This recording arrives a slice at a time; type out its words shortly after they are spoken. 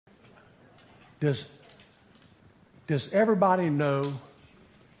Does everybody know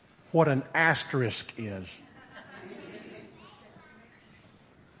what an asterisk is?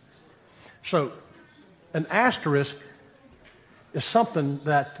 So, an asterisk is something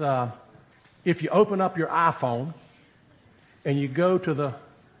that if you open up your iPhone and you go to the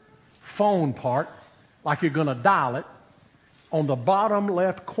phone part, like you're going to dial it, on the bottom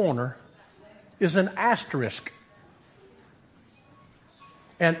left corner is an asterisk.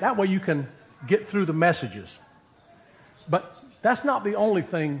 And that way you can get through the messages. But that's not the only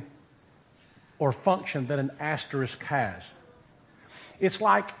thing or function that an asterisk has. It's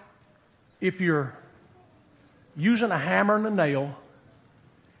like if you're using a hammer and a nail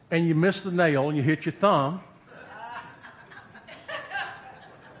and you miss the nail and you hit your thumb,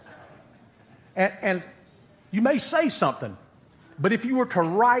 and you may say something, but if you were to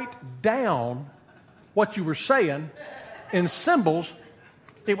write down what you were saying in symbols,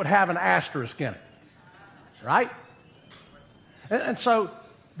 it would have an asterisk in it, right? And so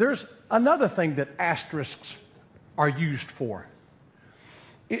there's another thing that asterisks are used for.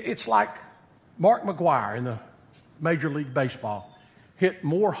 It's like Mark McGwire in the Major League Baseball hit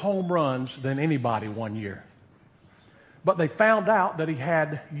more home runs than anybody one year. But they found out that he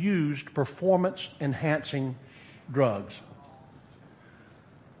had used performance-enhancing drugs.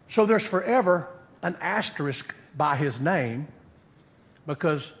 So there's forever an asterisk by his name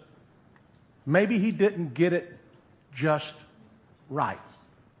because maybe he didn't get it just right.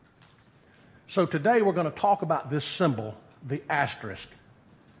 So today we're going to talk about this symbol, the asterisk,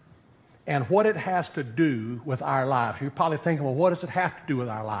 and what it has to do with our lives. You're probably thinking, well, what does it have to do with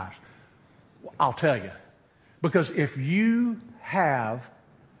our lives? Well, I'll tell you. Because if you have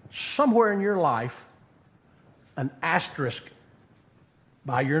somewhere in your life an asterisk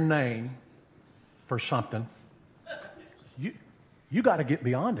by your name for something, you got to get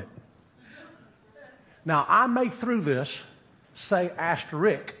beyond it. Now, I may through this say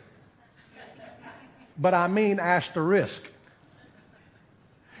asterisk, but I mean asterisk.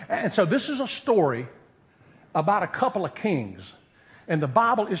 And so this is a story about a couple of kings. And the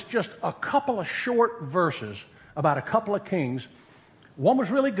Bible is just a couple of short verses about a couple of kings. One was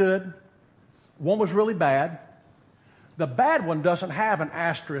really good. One was really bad. The bad one doesn't have an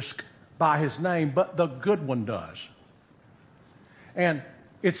asterisk by his name, but the good one does. And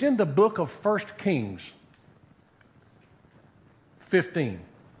it's in the book of 1 Kings 15.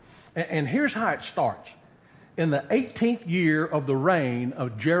 And here's how it starts. In the 18th year of the reign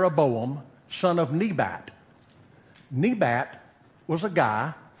of Jeroboam, son of Nebat. Nebat was a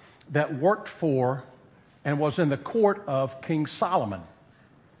guy that worked for and was in the court of King Solomon.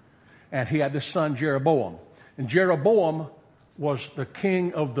 And he had this son Jeroboam. And Jeroboam was the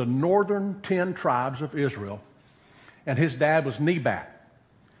king of the northern 10 tribes of Israel. And his dad was Nebat.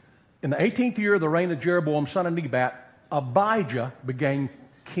 In the 18th year of the reign of Jeroboam, son of Nebat, Abijah became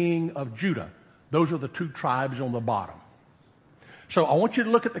king of Judah. Those are the 2 tribes on the bottom. So I want you to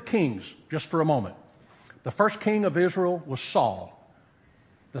look at the kings just for a moment. The first king of Israel was Saul.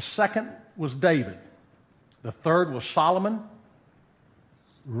 The second was David. The third was Solomon,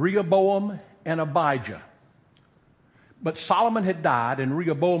 Rehoboam, and Abijah. But Solomon had died, and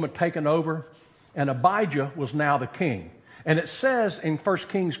Rehoboam had taken over, and Abijah was now the king. And it says in 1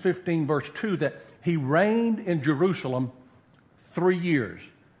 Kings 15, verse 2, that he reigned in Jerusalem 3 years.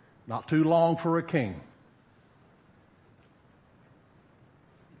 Not too long for a king.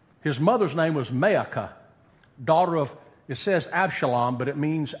 His mother's name was Maacah, daughter of, it says Absalom, but it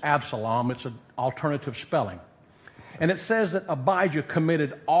means Absalom. It's an alternative spelling. And it says that Abijah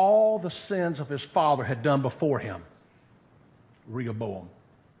committed all the sins of his father had done before him, Rehoboam.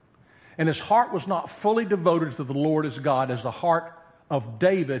 And his heart was not fully devoted to the Lord his God as the heart of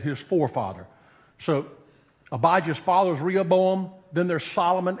David, his forefather. So Abijah's father was Rehoboam, then there's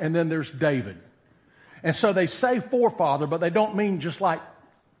Solomon, and then there's David. And so they say forefather, but they don't mean just like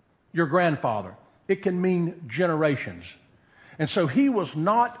your grandfather. It can mean generations. And so he was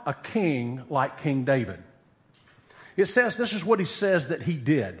not a king like King David. It says, this is what he says that he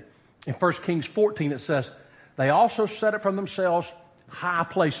did. In 1 Kings 14, it says, they also set up for themselves high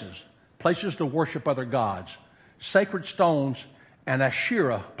places, places to worship other gods, sacred stones, and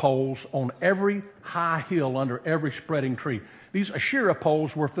Asherah poles on every high hill under every spreading tree. These Asherah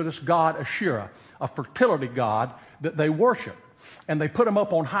poles were for this god Asherah, a fertility god that they worship. And they put them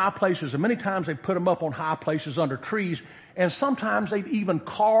up on high places, and many times they put them up on high places under trees, and sometimes they'd even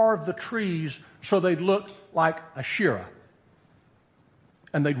carve the trees so they'd look like Asherah.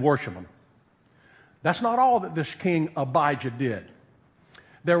 And they'd worship them. That's not all that this king Abijah did.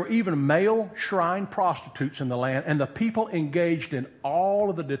 There were even male shrine prostitutes in the land, and the people engaged in all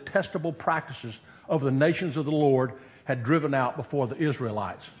of the detestable practices of the nations of the Lord had driven out before the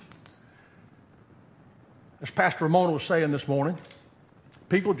Israelites. As Pastor Ramona was saying this morning,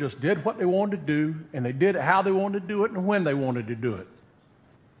 people just did what they wanted to do, and they did it how they wanted to do it and when they wanted to do it.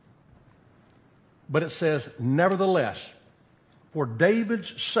 But it says, nevertheless, for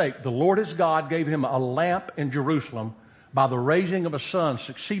David's sake, the Lord his God gave him a lamp in Jerusalem by the raising of a son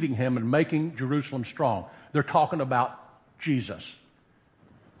succeeding him and making Jerusalem strong. They're talking about Jesus.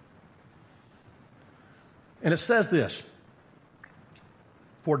 And it says this,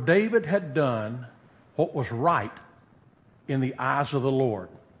 for David had done what was right in the eyes of the Lord,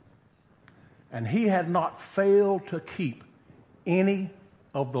 and he had not failed to keep any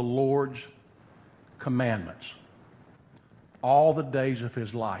of the Lord's commandments all the days of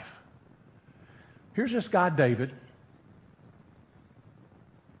his life. Here's this guy David,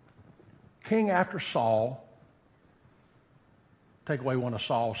 king after Saul. Take away one of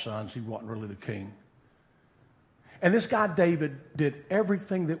Saul's sons, he wasn't really the king. And this guy David did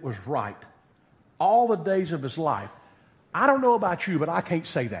everything that was right all the days of his life. I don't know about you, but I can't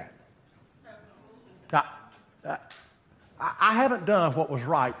say that. Now, I haven't done what was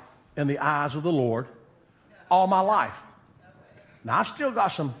right in the eyes of the Lord all my life. Now, I've still got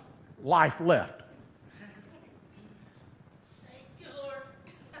some life left. Thank you,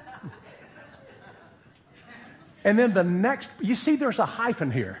 Lord. And then the next, you see there's a hyphen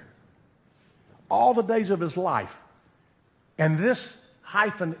here. All the days of his life. And this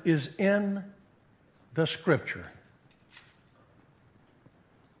hyphen is in the Scripture.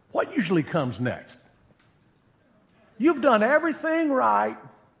 What usually comes next? You've done everything right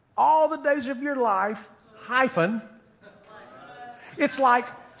all the days of your life, hyphen. It's like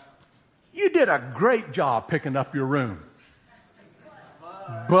you did a great job picking up your room.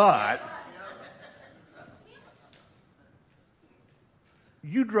 But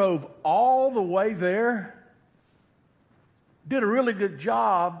you drove all the way there, did a really good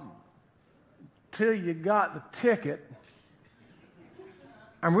job till you got the ticket.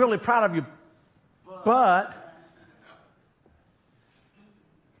 I'm really proud of you, but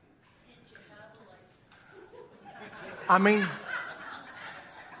I mean,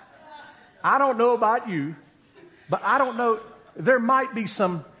 I don't know about you, but I don't know, there might be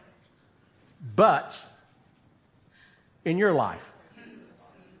some buts in your life.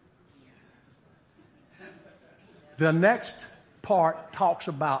 The next part talks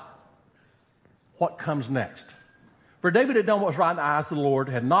about what comes next. For David had done what was right in the eyes of the Lord,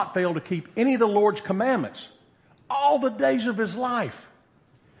 had not failed to keep any of the Lord's commandments all the days of his life,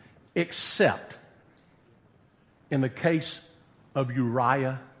 except in the case of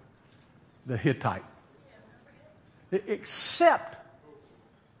Uriah the Hittite. Except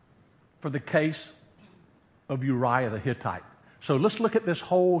for the case of Uriah the Hittite. So let's look at this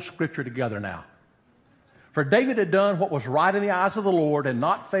whole scripture together now. For David had done what was right in the eyes of the Lord and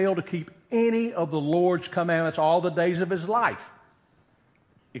not failed to keep any of the Lord's commandments all the days of his life,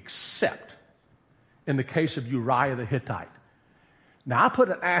 except in the case of Uriah the Hittite. Now, I put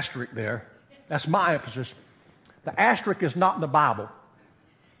an asterisk there. That's my emphasis. The asterisk is not in the Bible,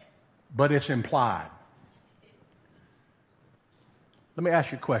 but it's implied. Let me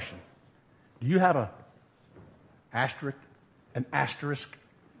ask you a question. Do you have an asterisk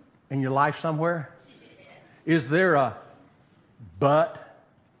in your life somewhere? Is there a but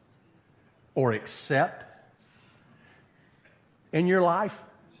or except in your life?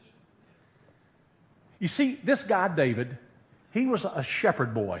 You see, this guy, David, he was a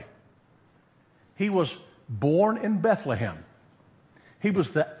shepherd boy. He was born in Bethlehem. He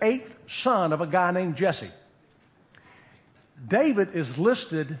was the 8th son of a guy named Jesse. David is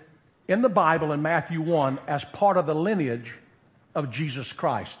listed in the Bible in Matthew 1 as part of the lineage of Jesus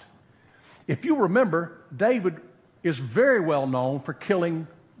Christ. If you remember, David is very well known for killing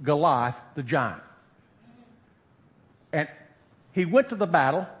Goliath, the giant. And he went to the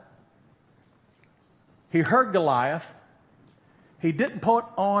battle. He heard Goliath. He didn't put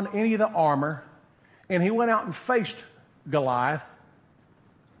on any of the armor. And he went out and faced Goliath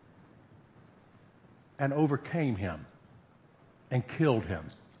and overcame him and killed him.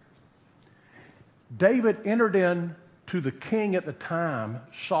 David entered in to the king at the time,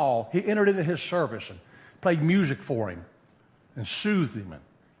 Saul. He entered into his service and played music for him and soothed him and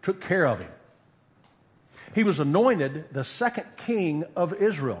took care of him. He was anointed the second king of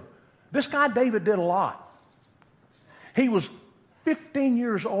Israel. This guy David did a lot. He was 15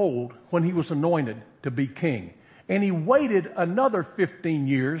 years old when he was anointed to be king. And he waited another 15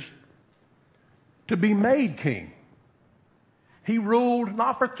 years to be made king. He ruled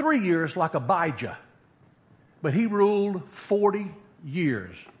not for 3 years like Abijah, but he ruled 40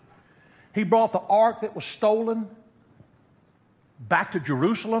 years. He brought the ark that was stolen back to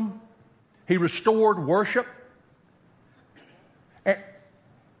Jerusalem. He restored worship.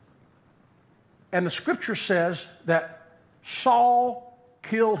 And the scripture says that Saul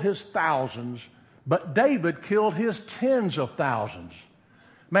killed his thousands, but David killed his tens of thousands.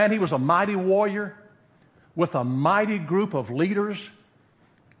 Man, he was a mighty warrior with a mighty group of leaders,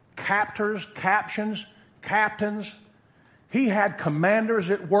 captors, captains. He had commanders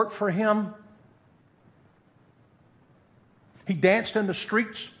that worked for him. He danced in the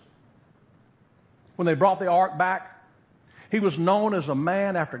streets when they brought the ark back. He was known as a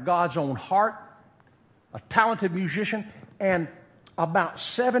man after God's own heart, a talented musician, and about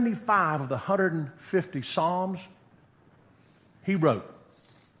 75 of the 150 Psalms he wrote.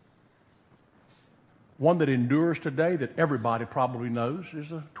 One that endures today that everybody probably knows is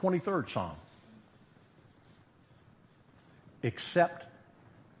the 23rd Psalm. Except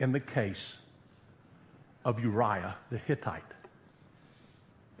in the case of Uriah the Hittite.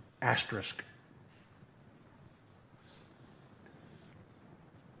 Asterisk.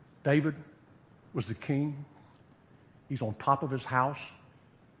 David was the king. He's on top of his house.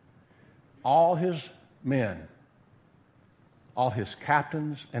 All his men, all his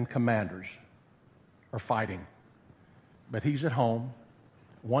captains and commanders are fighting. But he's at home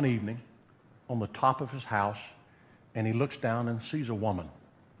one evening on the top of his house, and he looks down and sees a woman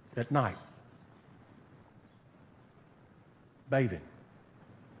at night bathing.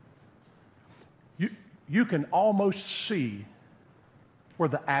 You can almost see where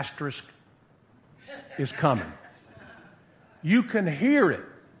the asterisk is coming. You can hear it.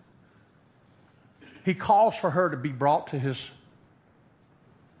 He calls for her to be brought to his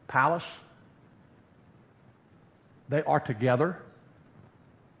palace. They are together.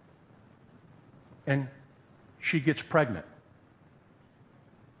 And she gets pregnant.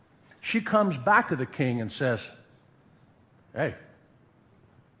 She comes back to the king and says, "Hey,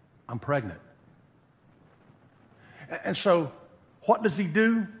 I'm pregnant." And so, what does he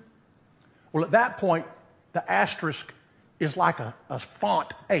do? Well, at that point, the asterisk is like a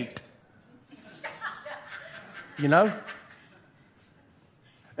font 8. You know?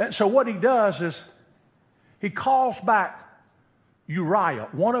 And so what he does is he calls back Uriah,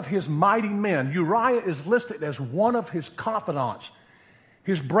 one of his mighty men. Uriah is listed as one of his confidants,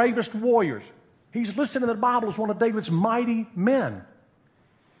 his bravest warriors. He's listed in the Bible as one of David's mighty men.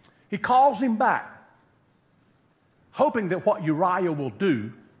 He calls him back, hoping that what Uriah will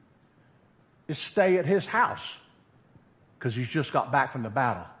do is stay at his house because he's just got back from the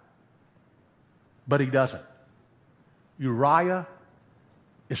battle. But he doesn't. Uriah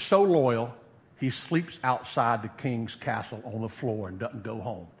is so loyal, he sleeps outside the king's castle on the floor and doesn't go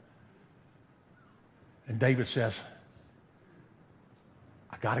home. And David says,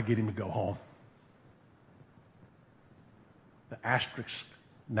 "I got to get him to go home." The asterisk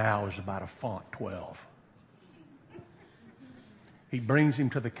now is about a font 12. He brings him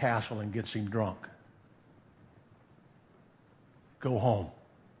to the castle and gets him drunk. Go home.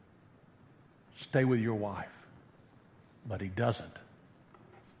 Stay with your wife. But he doesn't.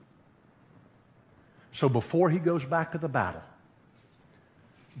 So before he goes back to the battle,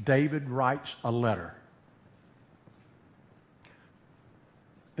 David writes a letter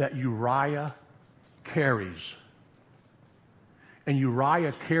that Uriah carries. And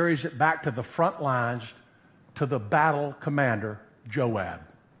Uriah carries it back to the front lines to the battle commander, Joab.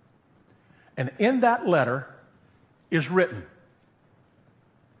 And in that letter is written,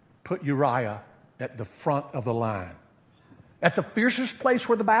 put Uriah at the front of the line, at the fiercest place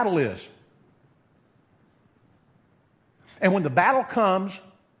where the battle is. And when the battle comes,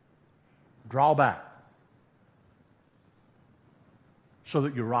 draw back so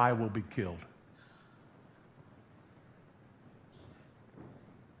that Uriah will be killed.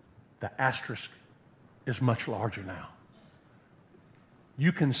 The asterisk is much larger now.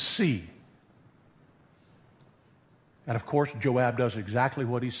 You can see. And of course, Joab does exactly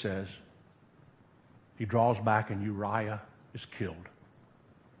what he says. He draws back and Uriah is killed.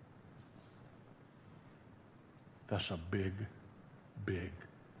 That's a big, big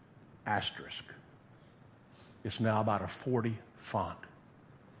asterisk. It's now about a 40 font.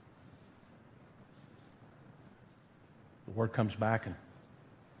 The word comes back and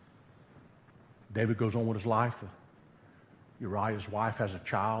David goes on with his life. Uriah's wife has a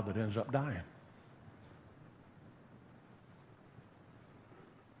child that ends up dying.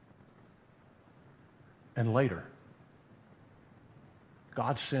 And later,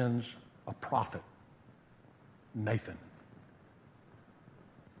 God sends a prophet, Nathan,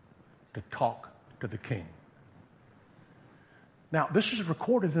 to talk to the king. Now, this is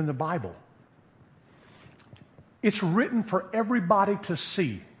recorded in the Bible. It's written for everybody to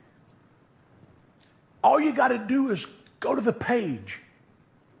see. All you got to do is go to the page.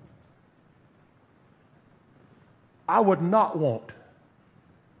 I would not want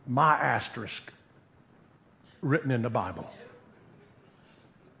my asterisk written in the Bible.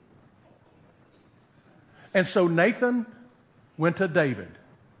 And so Nathan went to David,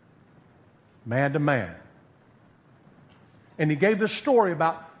 man to man. And he gave this story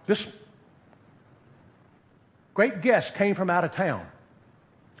about this great guest came from out of town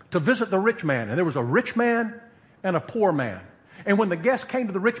to visit the rich man. And there was a rich man and a poor man. And when the guest came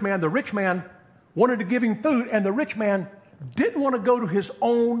to the rich man wanted to give him food, and the rich man didn't want to go to his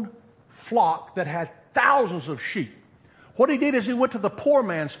own flock that had thousands of sheep. What he did is he went to the poor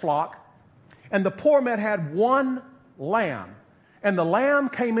man's flock, and the poor man had one lamb. And the lamb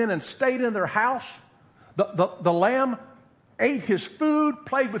came in and stayed in their house. The lamb ate his food,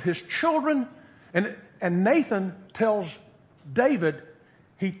 played with his children, and Nathan tells David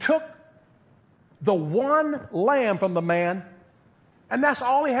he took the one lamb from the man, and that's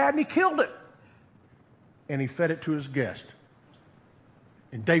all he had, and he killed it. And he fed it to his guest.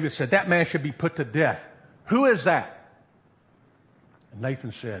 And David said, that man should be put to death. Who is that? And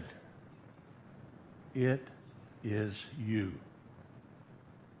Nathan said, it is you.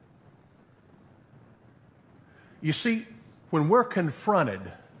 You see, when we're confronted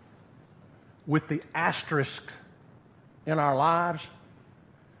with the asterisks in our lives,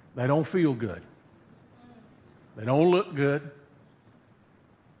 they don't feel good. They don't look good.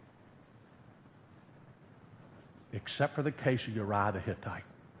 Except for the case of Uriah the Hittite.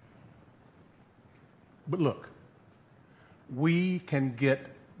 But look, we can get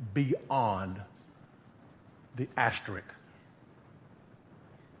beyond the asterisk.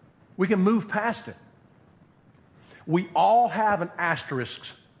 We can move past it. We all have an asterisk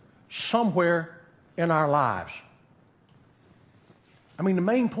somewhere in our lives. I mean, the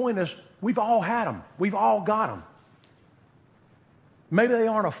main point is we've all had them. We've all got them. Maybe they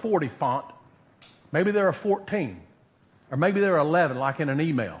aren't a 40 font. Maybe they're a 14. Or maybe they're 11, like in an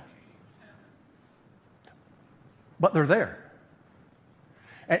email. But they're there.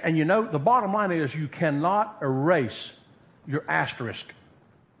 And you know, the bottom line is you cannot erase your asterisk,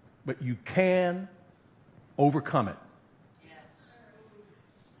 but you can overcome it.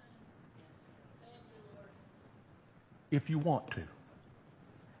 If you want to.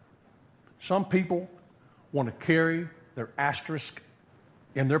 Some people want to carry their asterisk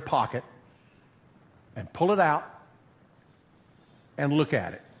in their pocket and pull it out and look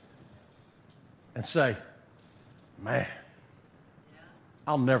at it and say, man,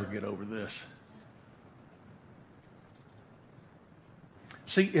 I'll never get over this.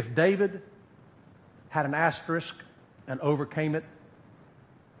 See, if David had an asterisk and overcame it,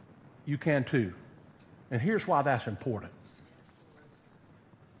 you can too. And here's why that's important.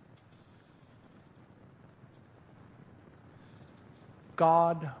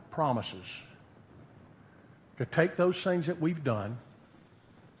 God promises to take those things that we've done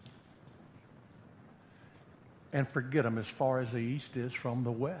and forget them as far as the east is from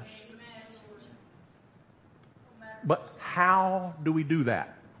the west. But how do we do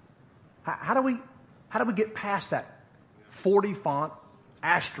that? How do we get past that 40 font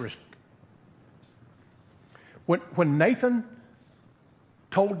asterisk? When Nathan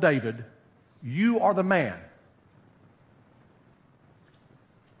told David, you are the man,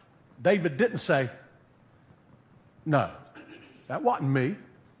 David didn't say, no, that wasn't me.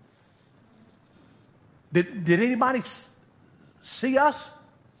 Did anybody see us?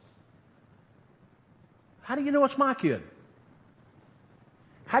 How do you know it's my kid?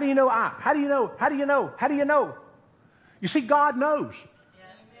 How do you know I? How do you know? How do you know? How do you know? You see, God knows.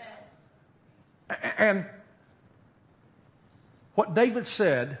 Yes. And what David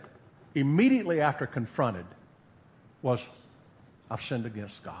said immediately after confronted was, I've sinned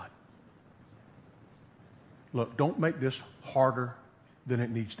against God. Look, don't make this harder than it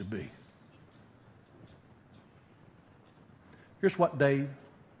needs to be. Here's what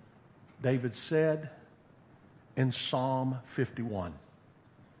David said in Psalm 51.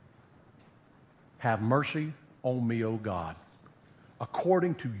 Have mercy on me, O God,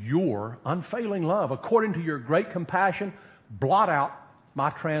 according to your unfailing love, according to your great compassion, blot out my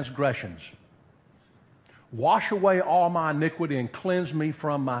transgressions. Wash away all my iniquity and cleanse me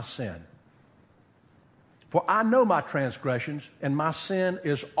from my sin. For I know my transgressions, and my sin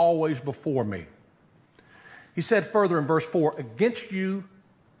is always before me. He said further in verse 4, against you,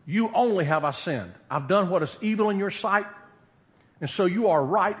 you only have I sinned. I've done what is evil in your sight, And so you are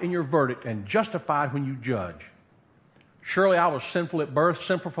right in your verdict and justified when you judge. Surely I was sinful at birth,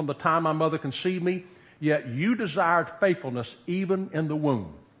 sinful from the time my mother conceived me, yet you desired faithfulness even in the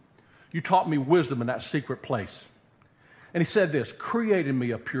womb. You taught me wisdom in that secret place. And he said this, create in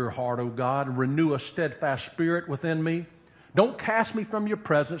me a pure heart, O God, and renew a steadfast spirit within me. Don't cast me from your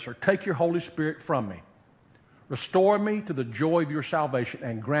presence or take your Holy Spirit from me. Restore me to the joy of your salvation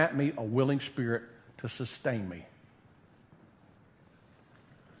and grant me a willing spirit to sustain me.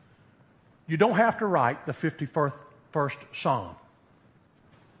 You don't have to write the 51st Psalm.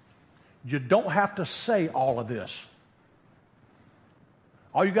 You don't have to say all of this.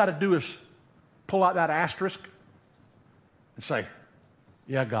 All you got to do is pull out that asterisk and say,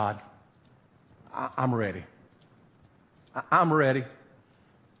 yeah, God, I'm ready. I'm ready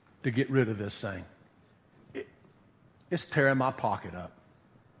to get rid of this thing. It's tearing my pocket up.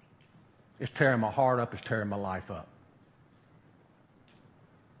 It's tearing my heart up. It's tearing my life up.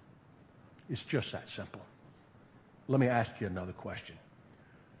 It's just that simple. Let me ask you another question.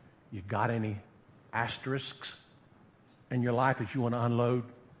 You got any asterisks in your life that you want to unload?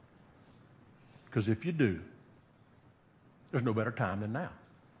 Because if you do, there's no better time than now.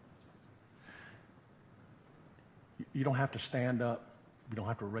 You don't have to stand up. You don't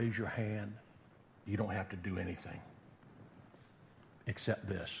have to raise your hand. You don't have to do anything except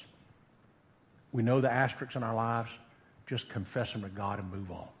this. We know the asterisks in our lives. Just confess them to God and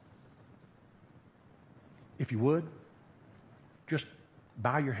move on. If you would, just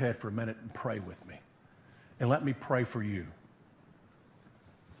bow your head for a minute and pray with me. And let me pray for you.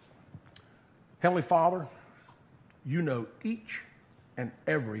 Heavenly Father, you know each and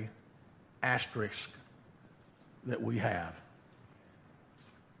every asterisk that we have.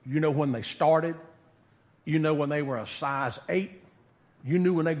 You know when they started. You know when they were a size 8. You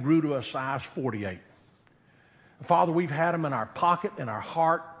knew when they grew to a size 48. Father, we've had them in our pocket, in our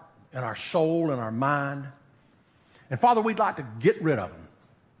heart, in our soul, in our mind. And Father, we'd like to get rid of them.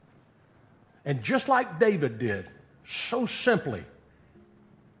 And just like David did, so simply,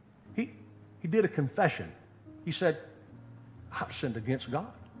 he did a confession. He said, I've sinned against God.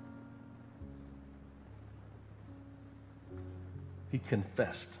 He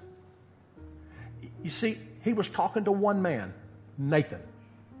confessed. You see, he was talking to one man, Nathan.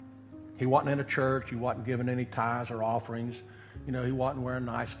 He wasn't in a church. He wasn't giving any tithes or offerings. You know, he wasn't wearing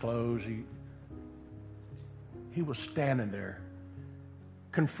nice clothes. He was standing there,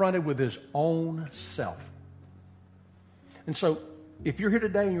 confronted with his own self. And so, if you're here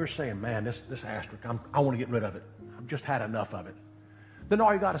today and you're saying, man, this asterisk, I want to get rid of it. I've just had enough of it. Then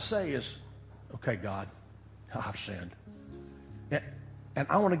all you got to say is, okay, God, I've sinned. And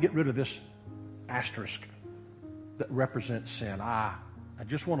I want to get rid of this asterisk that represents sin. I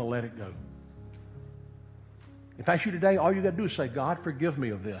just want to let it go. If that's you today, all you got to do is say, God, forgive me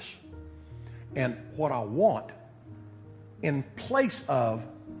of this. And what I want, in place of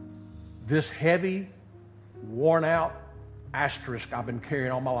this heavy, worn out asterisk I've been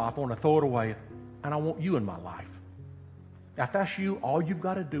carrying all my life, I want to throw it away, and I want you in my life. If that's you, all you've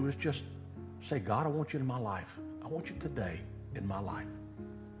got to do is just say, God, I want you in my life. I want you today in my life.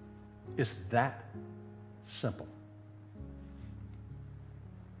 It's that simple.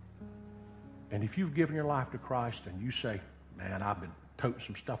 And if you've given your life to Christ and you say, man, I've been toting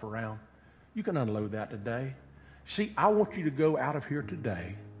some stuff around, you can unload that today. See, I want you to go out of here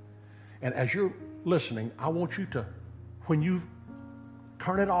today, and as you're listening, I want you to, when you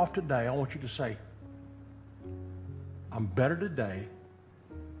turn it off today, I want you to say, I'm better today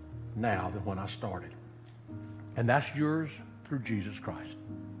now than when I started. And that's yours through Jesus Christ.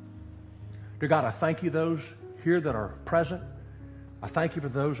 Dear God, I thank you those here that are present. I thank you for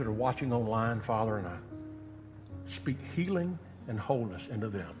those that are watching online, Father, and I speak healing and wholeness into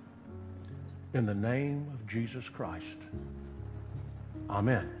them. In the name of Jesus Christ.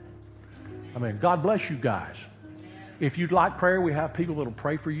 Amen. Amen. God bless you guys. If you'd like prayer, we have people that will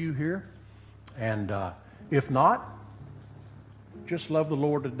pray for you here. And if not, just love the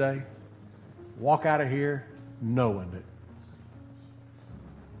Lord today. Walk out of here knowing that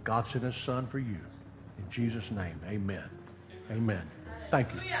God sent His Son for you. In Jesus' name, amen. Amen.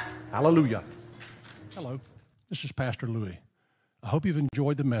 Thank you. Hallelujah. Hello, this is Pastor Louis. I hope you've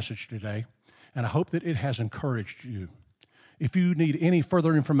enjoyed the message today, and I hope that it has encouraged you. If you need any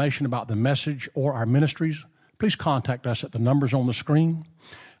further information about the message or our ministries, please contact us at the numbers on the screen.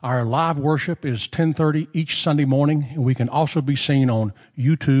 Our live worship is 10:30 each Sunday morning, and we can also be seen on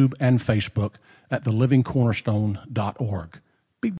YouTube and Facebook at thelivingcornerstone.org.